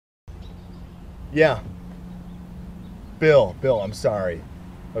Yeah. Bill, I'm sorry.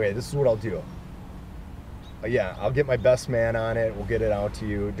 Okay, this is what I'll do. Yeah, I'll get my best man on it. We'll get it out to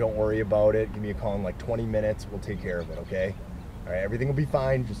you. Don't worry about it. Give me a call in like 20 minutes. We'll take care of it, okay? All right, everything will be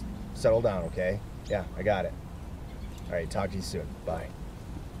fine. Just settle down, okay? Yeah, I got it. All right, talk to you soon. Bye.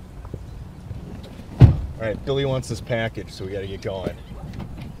 All right, Billy wants this package, so we got to get going.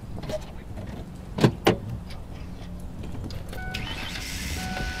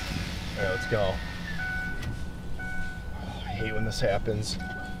 All right, let's go. I hate when this happens.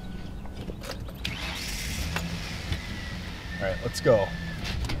 All right, let's go. All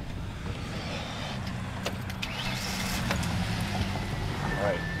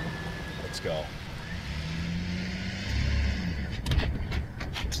right, let's go.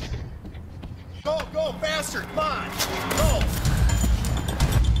 Go, faster, come on, go.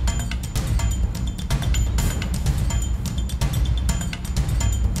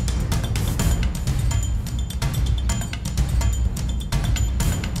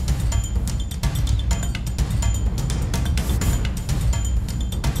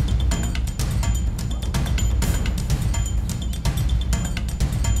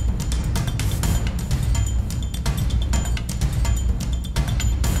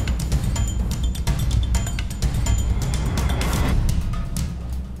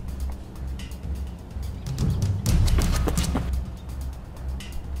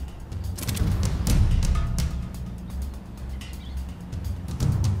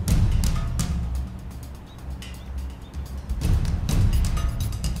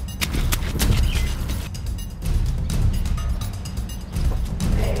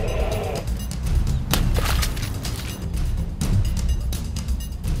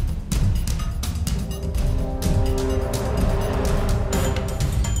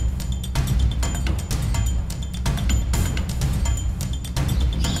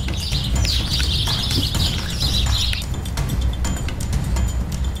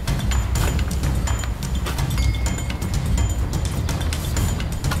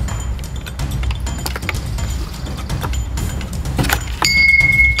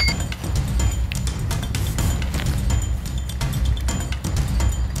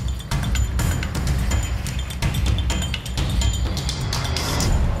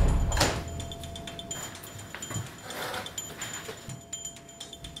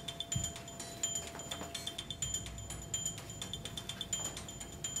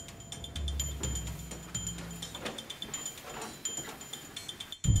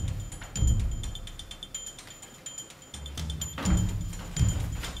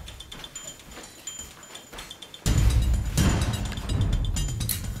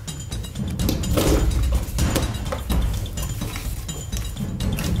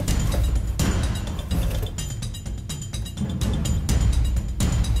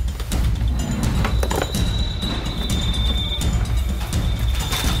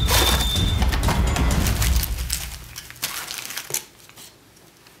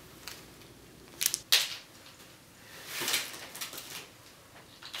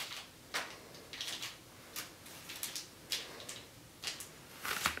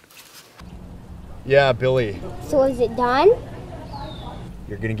 Yeah, Billy. So is it done?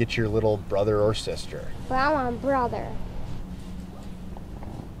 You're gonna get your little brother or sister. But I want a brother.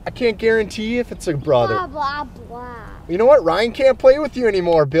 I can't guarantee if it's a brother. Blah, blah, blah. You know what? Ryan can't play with you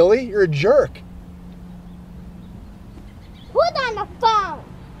anymore, Billy. You're a jerk. Who's on the phone?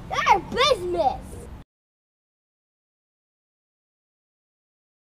 That's our business.